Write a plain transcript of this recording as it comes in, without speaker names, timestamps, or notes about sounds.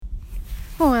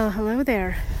Well, hello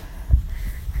there.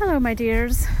 Hello, my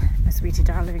dears, my sweetie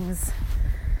darlings,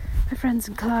 my friends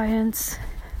and clients.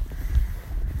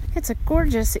 It's a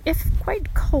gorgeous, if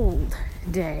quite cold,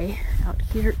 day out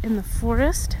here in the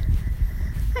forest.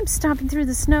 I'm stomping through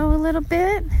the snow a little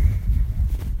bit.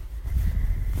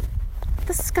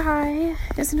 The sky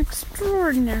is an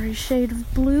extraordinary shade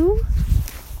of blue.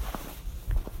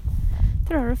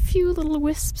 There are a few little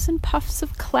wisps and puffs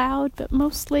of cloud, but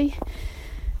mostly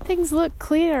things look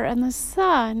clear, and the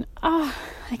sun,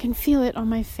 I can feel it on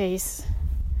my face.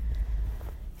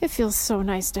 It feels so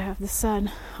nice to have the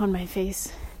sun on my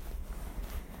face.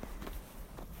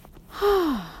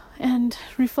 And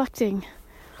reflecting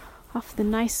off the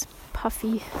nice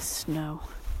puffy snow.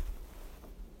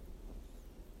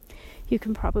 You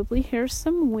can probably hear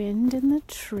some wind in the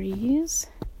trees.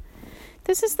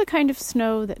 This is the kind of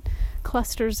snow that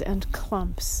clusters and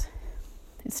clumps.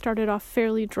 It started off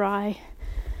fairly dry,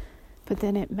 but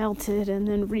then it melted and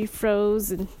then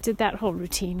refroze and did that whole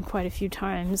routine quite a few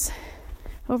times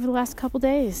over the last couple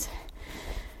days.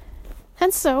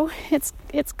 And so it's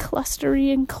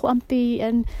clustery and clumpy,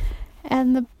 and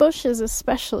the bushes,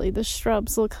 especially the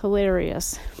shrubs, look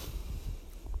hilarious.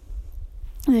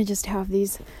 And they just have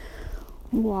these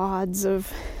wads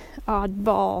of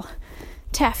oddball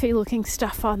taffy looking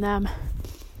stuff on them,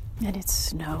 and it's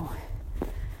snow.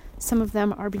 Some of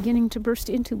them are beginning to burst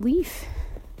into leaf.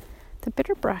 The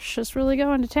bitterbrush is really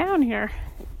going to town here.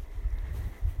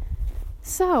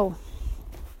 So,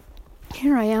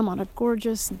 here I am on a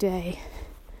gorgeous day,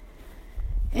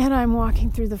 and I'm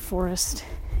walking through the forest,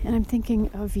 and I'm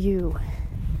thinking of you,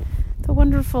 the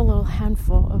wonderful little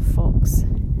handful of folks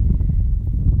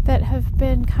that have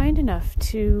been kind enough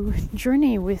to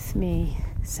journey with me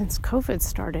since COVID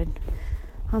started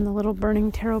on the Little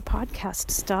Burning Tarot podcast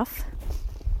stuff,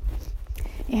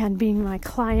 and being my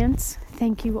clients.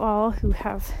 Thank you all who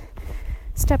have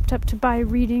stepped up to buy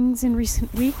readings in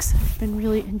recent weeks. I've been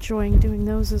really enjoying doing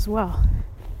those as well.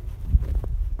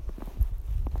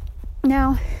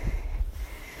 Now,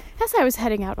 as I was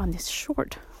heading out on this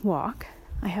short walk,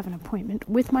 I have an appointment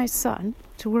with my son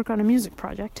to work on a music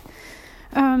project.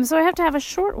 So I have to have a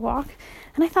short walk,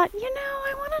 and I thought,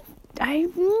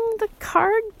 the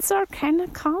cards are kind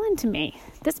of calling to me.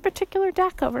 This particular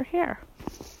deck over here.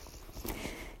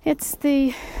 It's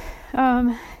the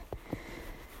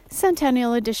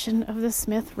Centennial edition of the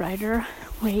Smith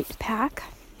Rider-Waite pack.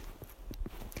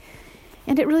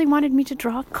 And it really wanted me to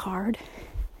draw a card.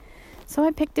 So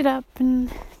I picked it up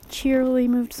and cheerily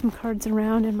moved some cards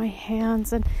around in my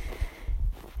hands. And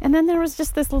then there was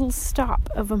just this little stop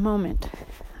of a moment.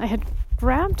 I had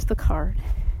grabbed the card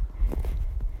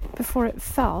before it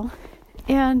fell,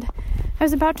 and I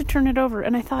was about to turn it over,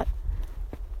 and I thought,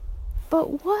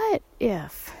 but what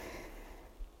if?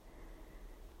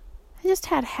 I just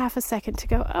had half a second to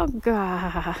go, oh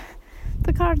God,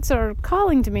 the cards are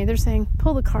calling to me. They're saying,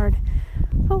 pull the card.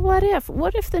 But what if?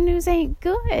 What if the news ain't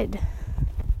good?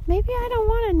 Maybe I don't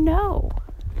want to know.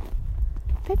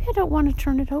 Maybe I don't want to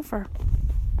turn it over.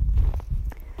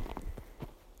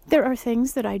 There are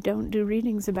things that I don't do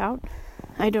readings about.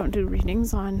 I don't do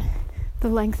readings on the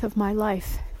length of my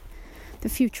life, the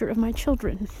future of my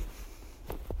children.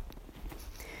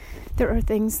 There are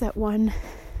things that one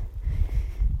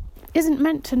isn't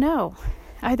meant to know,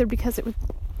 either because it would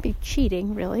be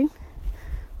cheating, really,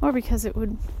 or because it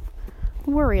would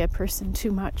worry a person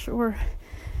too much, or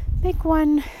make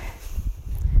one,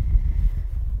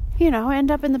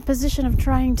 end up in the position of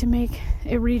trying to make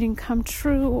a reading come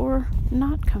true or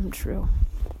not come true.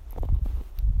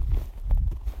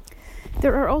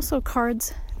 There are also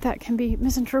cards that can be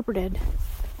misinterpreted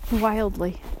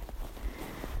wildly.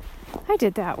 I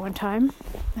did that one time.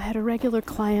 I had a regular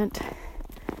client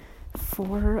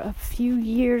for a few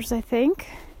years, I think.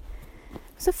 It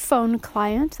was a phone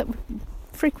client that would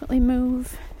frequently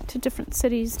move to different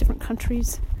cities, different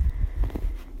countries.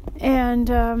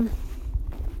 And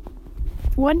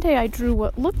one day I drew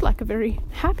what looked like a very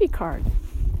happy card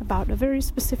about a very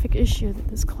specific issue that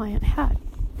this client had.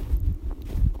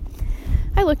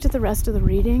 I looked at the rest of the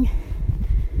reading.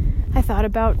 I thought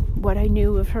about what I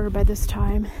knew of her by this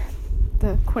time,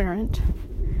 the querent.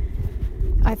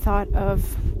 I thought of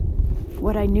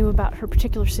what I knew about her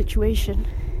particular situation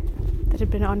that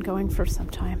had been ongoing for some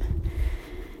time.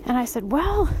 And I said,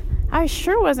 well, I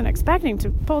sure wasn't expecting to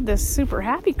pull this super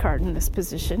happy card in this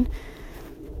position.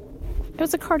 It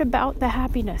was a card about the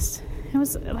happiness. It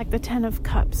was like the 10 of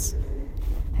Cups,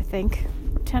 I think.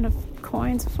 Or 10 of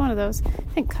Coins. It was one of those.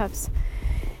 I think Cups.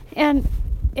 And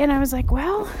I was like,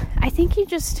 well, I think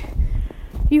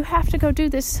you have to go do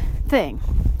this thing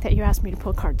that you asked me to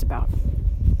pull cards about.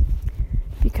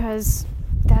 Because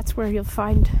that's where you'll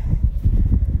find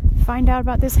out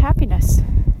about this happiness.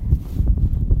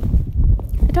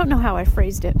 I don't know how I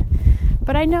phrased it,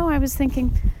 but I know I was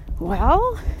thinking,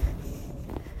 well,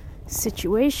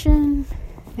 situation,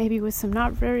 maybe with some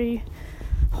not very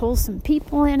wholesome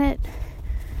people in it,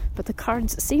 but the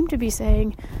cards seem to be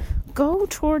saying, go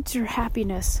towards your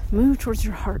happiness, move towards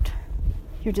your heart,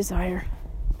 your desire,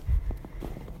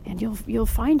 and you'll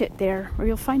find it there, or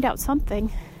you'll find out something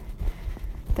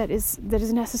that is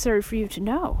necessary for you to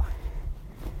know,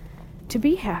 to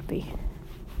be happy,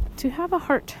 to have a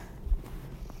heart.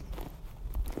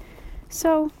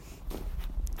 So,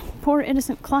 poor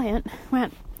innocent client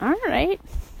went, all right,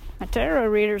 my tarot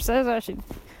reader says I should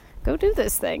go do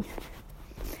this thing.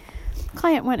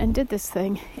 Client went and did this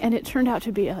thing, and it turned out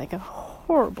to be like a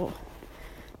horrible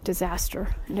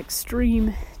disaster, an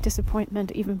extreme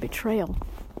disappointment, even betrayal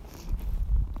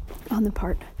on the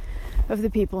part of the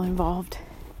people involved.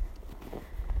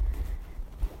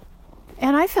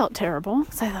 And I felt terrible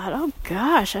because I thought, oh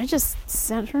gosh, I just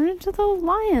sent her into the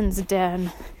lion's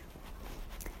den.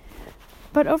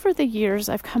 But over the years,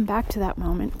 I've come back to that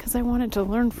moment because I wanted to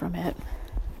learn from it.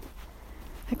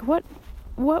 Like, what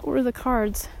were the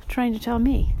cards trying to tell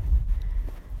me?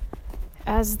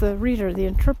 As the reader, the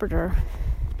interpreter,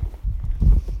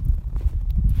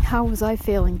 how was I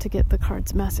failing to get the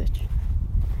card's message?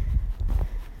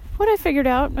 What I figured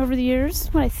out over the years,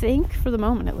 what I think, for the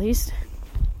moment at least,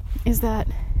 is that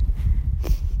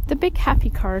the big happy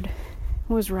card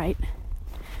was right.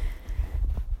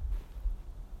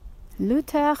 Le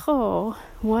Tarot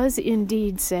was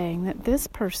indeed saying that this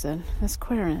person, this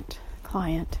querent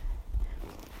client,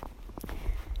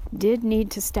 did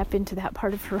need to step into that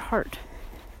part of her heart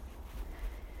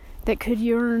that could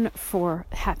yearn for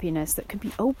happiness, that could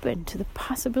be open to the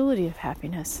possibility of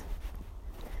happiness.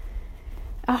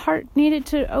 A heart needed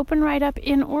to open right up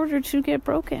in order to get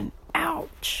broken.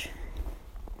 Ouch!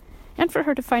 And for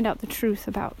her to find out the truth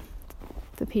about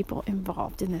the people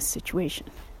involved in this situation.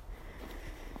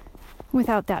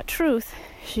 Without that truth,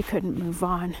 she couldn't move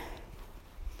on.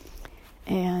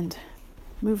 And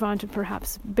move on to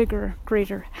perhaps bigger,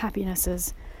 greater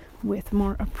happinesses with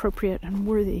more appropriate and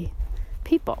worthy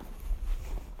people.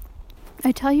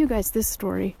 I tell you guys this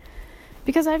story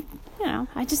because I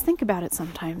just think about it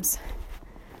sometimes.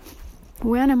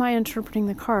 When am I interpreting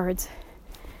the cards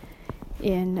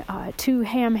in too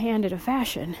ham-handed a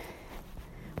fashion?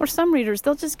 Or some readers,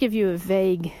 they'll just give you a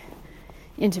vague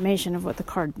intimation of what the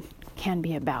card can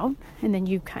be about, and then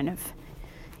you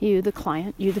the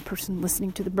client, you the person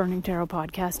listening to the Burning Tarot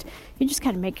podcast, you just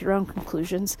kind of make your own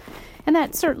conclusions. And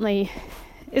that certainly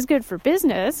is good for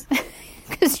business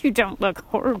because you don't look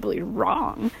horribly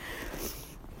wrong.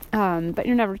 But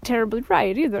you're never terribly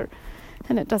right either.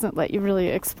 And it doesn't let you really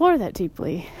explore that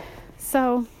deeply.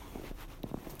 So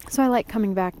I like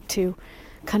coming back to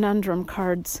conundrum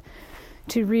cards,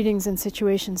 to readings and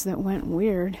situations that went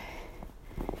weird,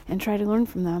 and try to learn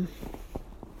from them.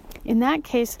 In that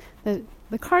case, the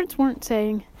cards weren't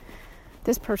saying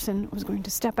this person was going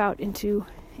to step out into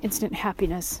instant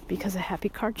happiness because a happy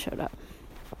card showed up.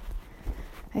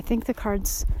 I think the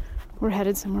cards were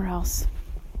headed somewhere else.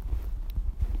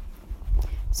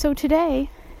 So today,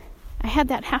 I had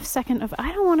that half second of,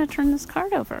 I don't want to turn this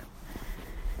card over.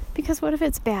 Because what if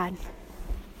it's bad?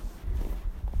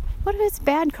 What if it's a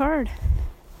bad card?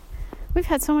 We've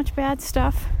had so much bad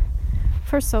stuff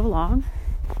for so long.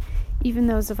 Even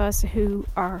those of us who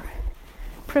are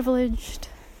privileged,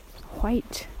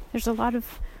 white. There's a lot of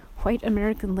white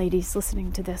American ladies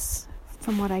listening to this,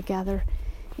 from what I gather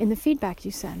in the feedback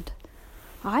you send.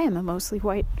 I am a mostly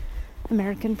white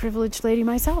American privileged lady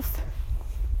myself.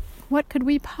 What could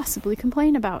we possibly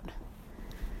complain about?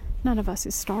 None of us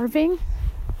is starving.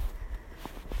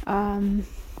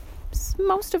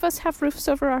 Most of us have roofs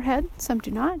over our head. Some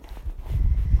do not,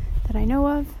 that I know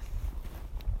of.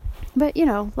 But,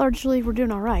 largely we're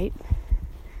doing all right.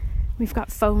 We've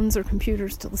got phones or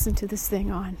computers to listen to this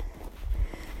thing on.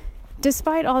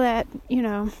 Despite all that,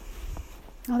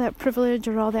 all that privilege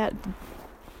or all that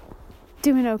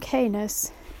doing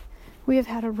okayness, we have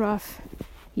had a rough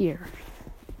year.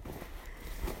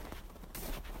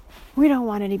 We don't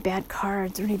want any bad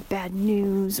cards or any bad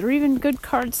news or even good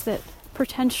cards that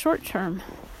pretend short-term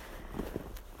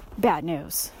bad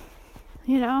news.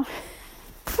 We want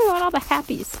all the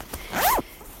happies.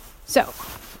 So,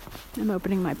 I'm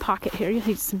opening my pocket here. You'll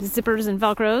need some zippers and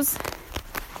Velcros.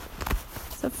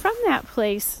 So from that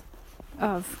place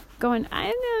of going,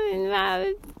 I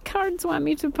know cards want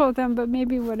me to pull them, but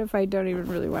maybe what if I don't even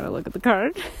really want to look at the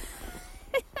card?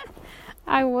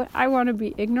 I want to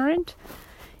be ignorant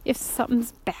if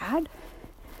something's bad.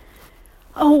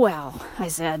 Oh, well, I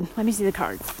said. Let me see the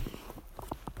cards.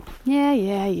 Yeah,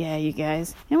 you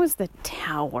guys. It was the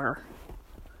Tower.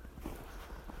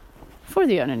 For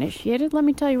the uninitiated, let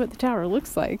me tell you what the Tower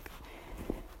looks like.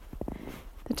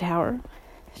 The Tower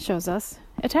shows us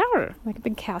a tower, like a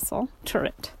big castle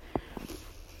turret.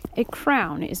 A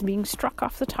crown is being struck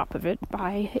off the top of it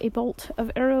by a bolt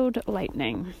of arrowed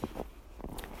lightning.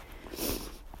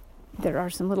 There are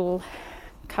some little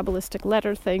Kabbalistic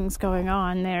letter things going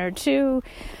on there too.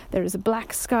 There's a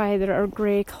black sky, there are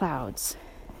gray clouds.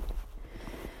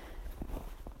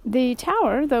 The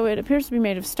tower, though it appears to be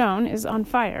made of stone, is on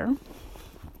fire.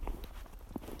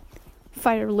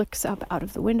 Fire licks up out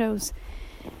of the windows,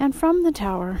 and from the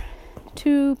tower,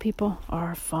 2 people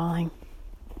are falling.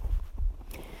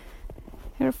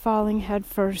 They're falling head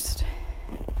first.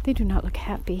 They do not look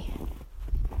happy.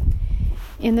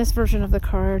 In this version of the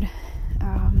card,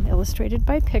 illustrated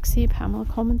by Pixie, Pamela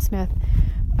Coleman Smith,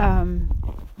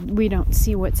 we don't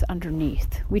see what's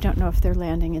underneath. We don't know if they're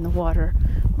landing in the water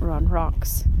or on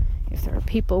rocks, if there are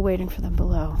people waiting for them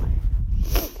below.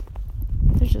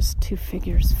 They're just 2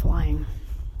 figures flying.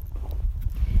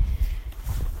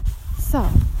 So,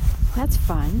 that's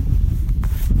fun,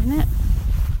 isn't it?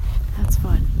 That's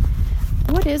fun.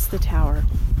 What is the Tower?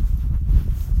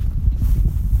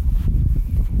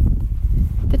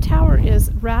 The Tower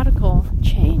is radical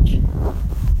change.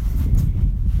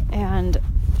 And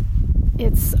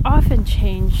it's often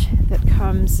change that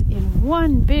comes in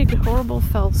one big, horrible,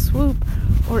 fell swoop,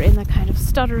 or in the kind of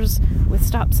stutters with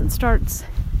stops and starts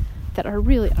that are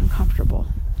really uncomfortable.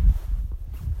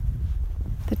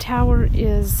 The Tower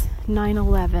is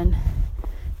 9/11.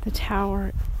 The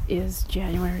Tower is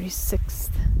January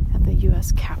 6th at the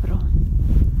U.S. Capitol.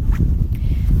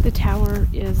 The Tower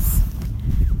is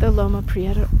the Loma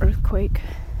Prieta earthquake.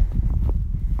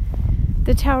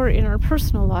 The Tower in our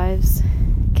personal lives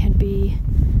can be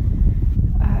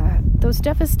those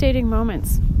devastating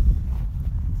moments.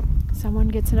 Someone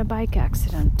gets in a bike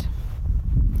accident.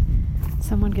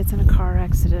 Someone gets in a car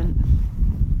accident.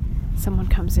 Someone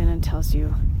comes in and tells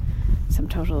you some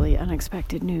totally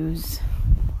unexpected news.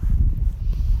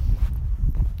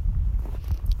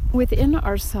 Within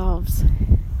ourselves,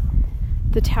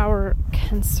 the Tower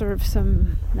can serve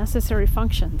some necessary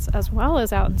functions, as well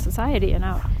as out in society and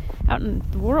out in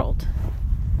the world.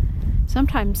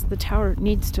 Sometimes the Tower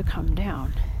needs to come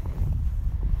down.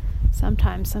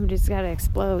 Sometimes somebody's got to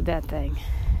explode that thing.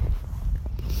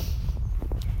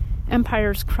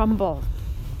 Empires crumble.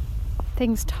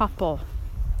 Things topple.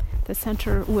 The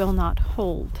center will not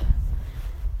hold.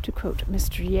 To quote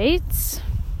Mr. Yeats,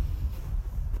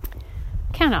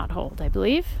 cannot hold, I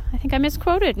believe. I think I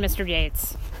misquoted Mr.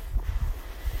 Yeats.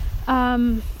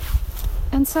 And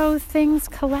so things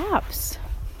collapse.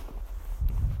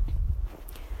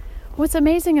 What's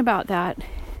amazing about that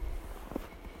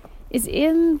is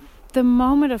in the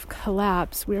moment of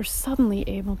collapse, we are suddenly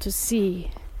able to see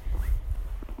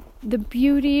the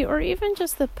beauty, or even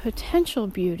just the potential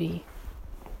beauty,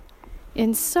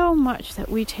 in so much that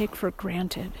we take for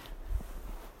granted.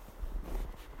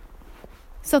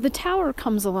 So the Tower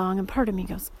comes along, and part of me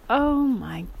goes, oh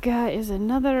my God, is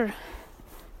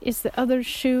the other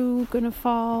shoe gonna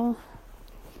fall?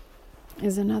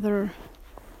 Is another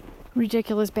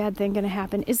ridiculous bad thing gonna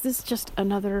happen? Is this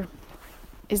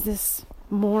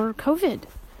more COVID?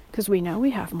 Because we know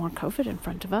we have more COVID in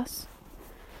front of us.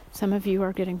 Some of you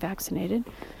are getting vaccinated.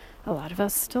 A lot of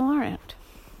us still aren't.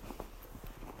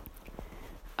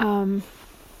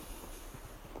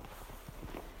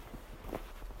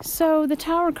 So the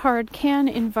Tower card can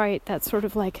invite that sort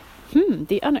of like,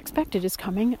 the unexpected is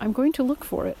coming. I'm going to look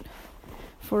for it.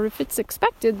 For if it's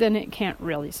expected, then it can't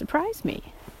really surprise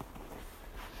me.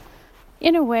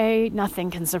 In a way,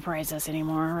 nothing can surprise us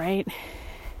anymore, right?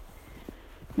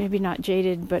 Maybe not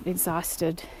jaded, but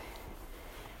exhausted.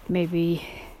 Maybe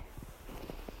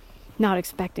not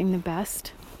expecting the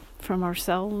best from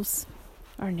ourselves,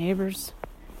 our neighbors,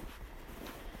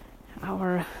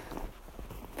 our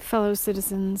fellow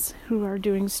citizens who are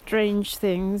doing strange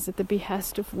things at the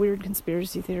behest of weird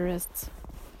conspiracy theorists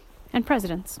and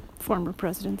presidents, former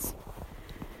presidents.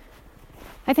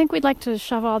 I think we'd like to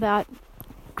shove all that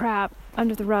crap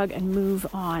under the rug and move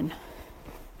on,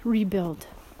 rebuild,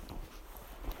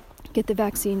 get the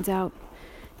vaccines out,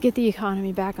 get the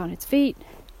economy back on its feet,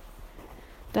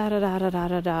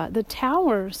 da-da-da-da-da-da-da. The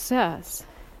Tower says,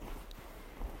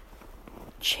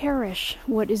 cherish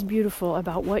what is beautiful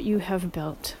about what you have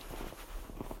built,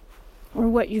 or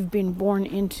what you've been born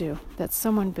into that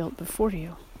someone built before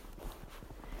you.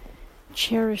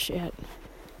 Cherish it.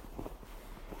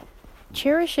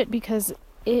 Cherish it because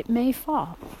it may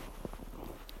fall.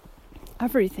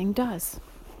 everything does.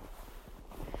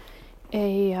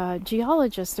 A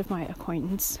geologist of my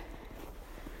acquaintance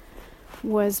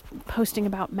was posting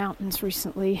about mountains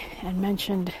recently and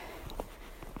mentioned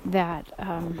that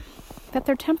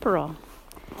they're temporal.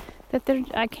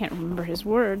 I can't remember his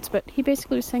words, but he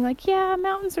basically was saying like, yeah,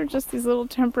 mountains are just these little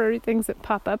temporary things that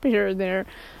pop up here and there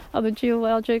on the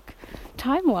geologic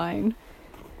timeline.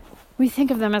 We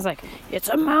think of them as like, it's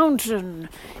a mountain,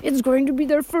 it's going to be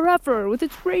there forever with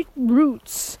its great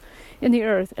roots in the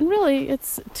earth. And really,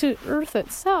 it's to earth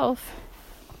itself,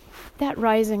 that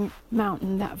rising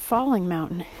mountain, that falling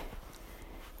mountain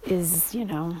is,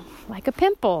 like a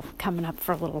pimple coming up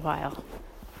for a little while.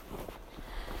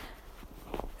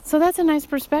 So that's a nice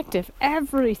perspective.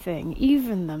 Everything,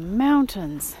 even the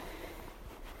mountains,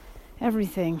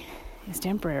 everything is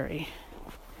temporary.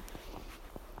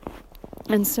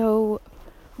 And so,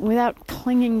 without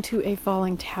clinging to a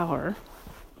falling tower,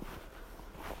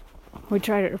 we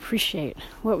try to appreciate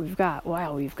what we've got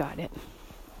while we've got it.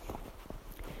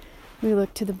 We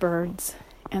look to the birds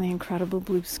and the incredible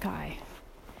blue sky.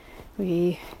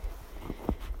 We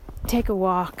take a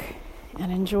walk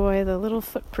and enjoy the little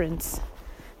footprints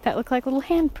that look like little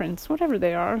handprints, whatever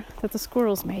they are, that the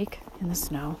squirrels make in the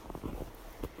snow.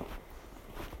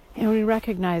 And we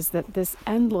recognize that this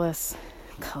endless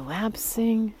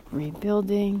collapsing,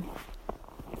 rebuilding,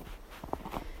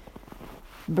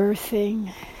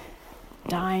 birthing,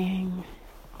 dying,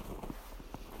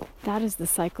 that is the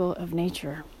cycle of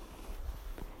nature.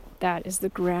 That is the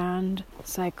grand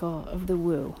cycle of the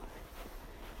woo.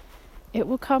 It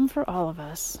will come for all of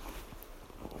us.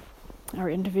 Our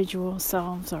individual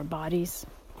selves, our bodies,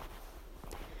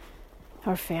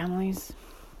 our families,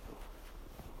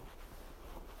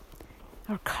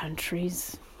 our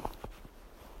countries.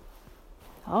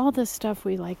 All this stuff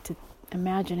we like to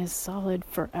imagine is solid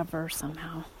forever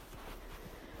somehow.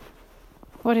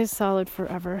 What is solid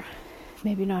forever?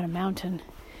 Maybe not a mountain.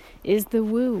 Is the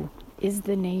woo, is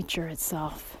the nature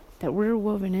itself that we're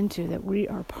woven into, that we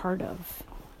are part of.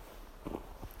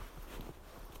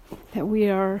 That we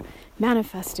are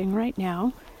manifesting right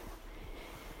now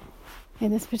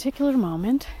in this particular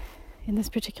moment, in this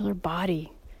particular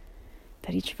body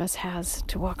that each of us has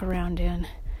to walk around in,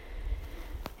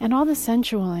 and all the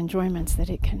sensual enjoyments that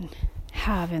it can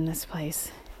have in this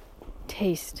place.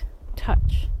 Taste,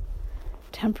 touch,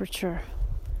 temperature,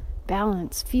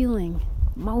 balance, feeling,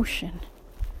 motion,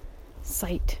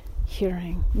 sight,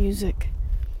 hearing, music.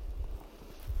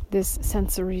 This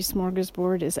sensory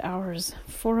smorgasbord is ours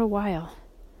for a while.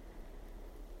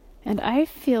 And I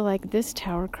feel like this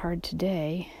Tower card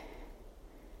today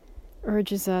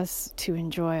urges us to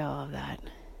enjoy all of that.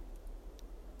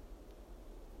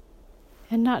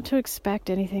 And not to expect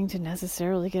anything to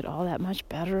necessarily get all that much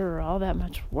better or all that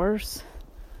much worse.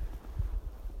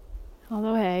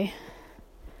 Although, hey,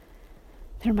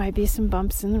 there might be some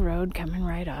bumps in the road coming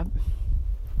right up.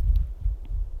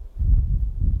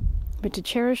 But to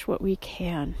cherish what we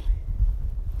can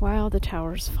while the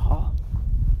towers fall.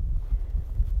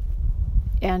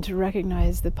 And to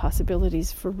recognize the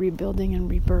possibilities for rebuilding and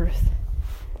rebirth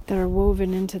that are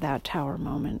woven into that tower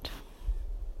moment.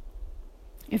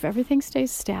 If everything stays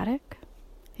static,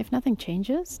 if nothing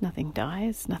changes, nothing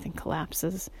dies, nothing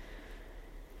collapses,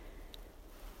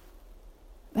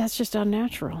 that's just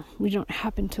unnatural. We don't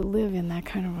happen to live in that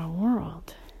kind of a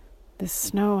world. The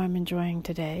snow I'm enjoying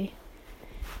today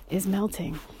is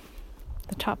melting.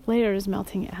 The top layer is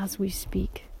melting as we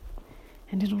speak,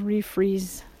 and it'll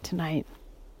refreeze tonight.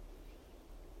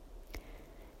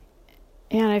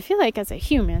 And I feel like as a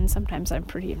human, sometimes I'm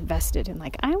pretty invested in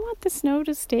I want the snow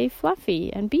to stay fluffy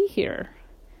and be here.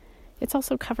 It's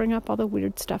also covering up all the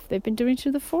weird stuff they've been doing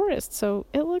to the forest, so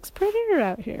it looks prettier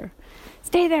out here.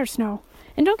 Stay there, snow.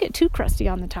 And don't get too crusty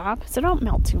on the top, so don't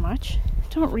melt too much.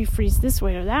 Don't refreeze this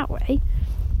way or that way.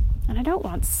 And I don't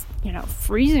want,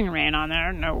 freezing rain on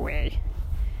there. No way.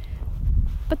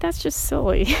 But that's just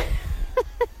silly.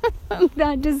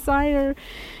 That desire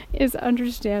is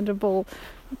understandable.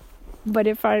 But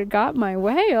if I got my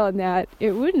way on that,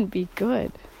 it wouldn't be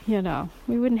good.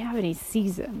 We wouldn't have any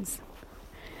seasons.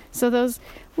 So those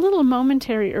little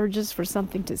momentary urges for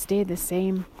something to stay the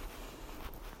same,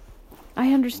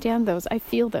 I understand those. I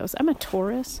feel those. I'm a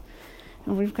Taurus,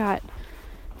 and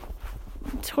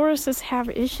Tauruses have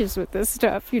issues with this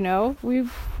stuff,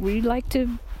 We like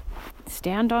to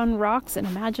stand on rocks and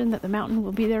imagine that the mountain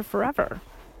will be there forever.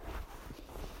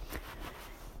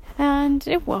 And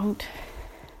it won't.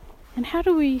 And how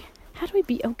do we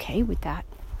be okay with that?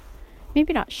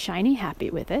 Maybe not shiny happy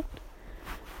with it,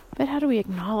 but how do we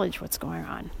acknowledge what's going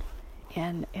on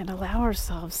and allow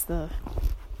ourselves the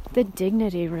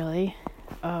dignity really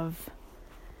of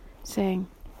saying,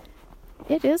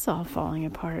 it is all falling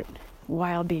apart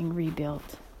while being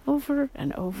rebuilt over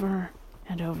and over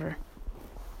and over.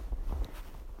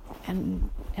 And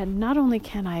not only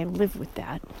can I live with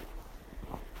that,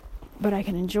 but I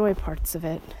can enjoy parts of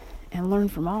it and learn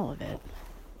from all of it.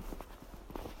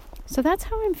 So that's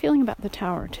how I'm feeling about the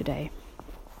tower today.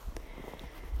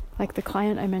 Like the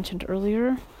client I mentioned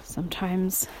earlier,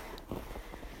 sometimes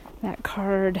that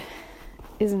card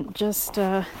isn't just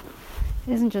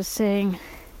saying,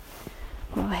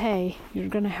 well, hey, you're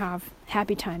going to have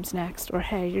happy times next, or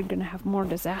hey, you're going to have more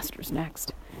disasters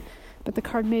next. But the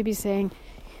card may be saying,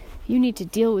 you need to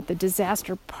deal with the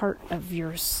disaster part of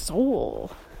your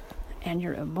soul and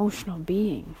your emotional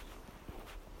being.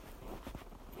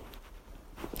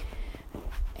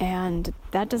 And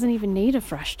that doesn't even need a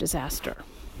fresh disaster.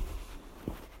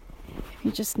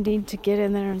 You just need to get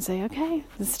in there and say, okay,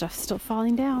 this stuff's still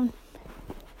falling down.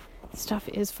 Stuff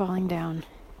is falling down.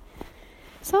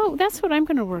 So that's what I'm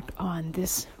going to work on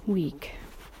this week,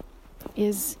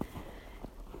 is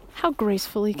how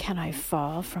gracefully can I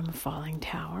fall from a falling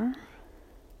tower?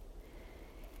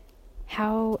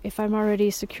 How, if I'm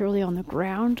already securely on the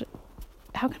ground,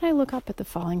 how can I look up at the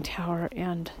falling tower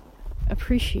and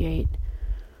appreciate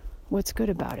what's good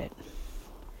about it?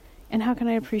 And how can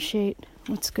I appreciate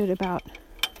what's good about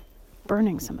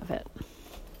burning some of it?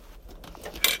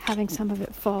 Having some of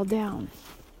it fall down.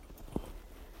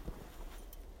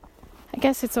 I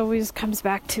guess it's always comes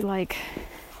back to like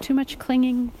too much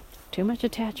clinging, too much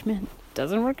attachment.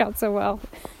 Doesn't work out so well.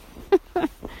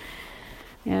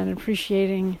 And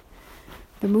appreciating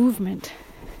the movement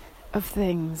of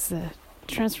things, the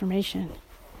transformation,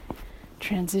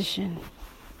 transition.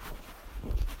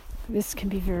 This can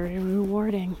be very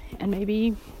rewarding. And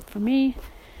maybe for me,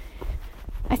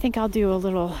 I think I'll do a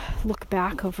little look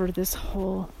back over this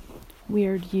whole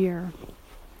weird year.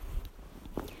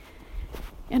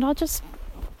 And I'll just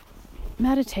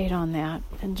meditate on that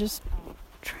and just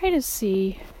try to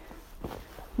see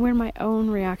where my own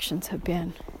reactions have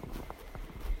been,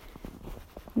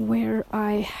 where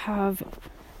I have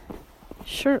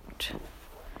shirked,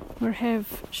 or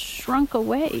have shrunk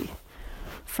away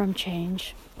from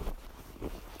change,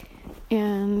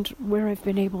 and where I've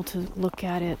been able to look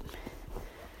at it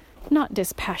not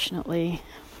dispassionately,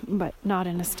 but not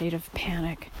in a state of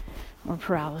panic or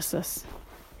paralysis.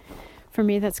 For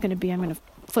me, that's going to be, I'm going to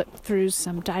flip through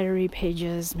some diary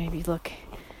pages, maybe look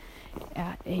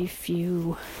at a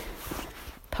few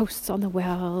posts on the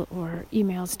well or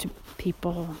emails to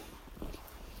people,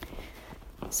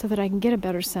 so that I can get a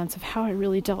better sense of how I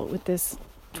really dealt with this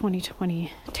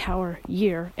 2020 tower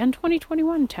year and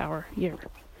 2021 tower year.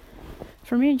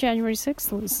 For me, January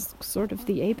 6th was sort of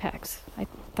the apex. I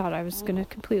thought I was going to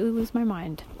completely lose my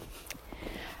mind.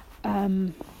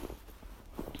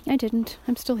 I didn't.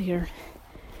 I'm still here.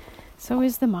 So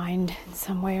is the mind in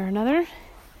some way or another.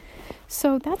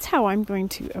 So that's how I'm going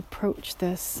to approach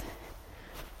this.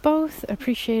 Both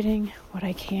appreciating what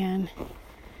I can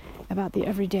about the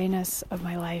everydayness of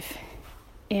my life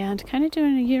and kind of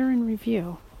doing a year in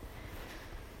review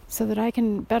so that I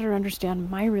can better understand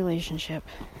my relationship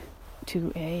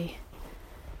to a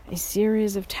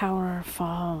series of tower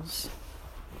falls.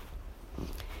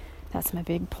 That's my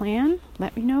big plan.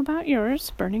 Let me know about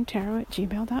yours,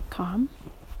 burningtarot@gmail.com.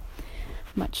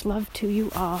 Much love to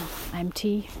you all. I'm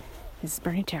T. This is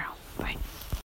Burning Tarot. Bye.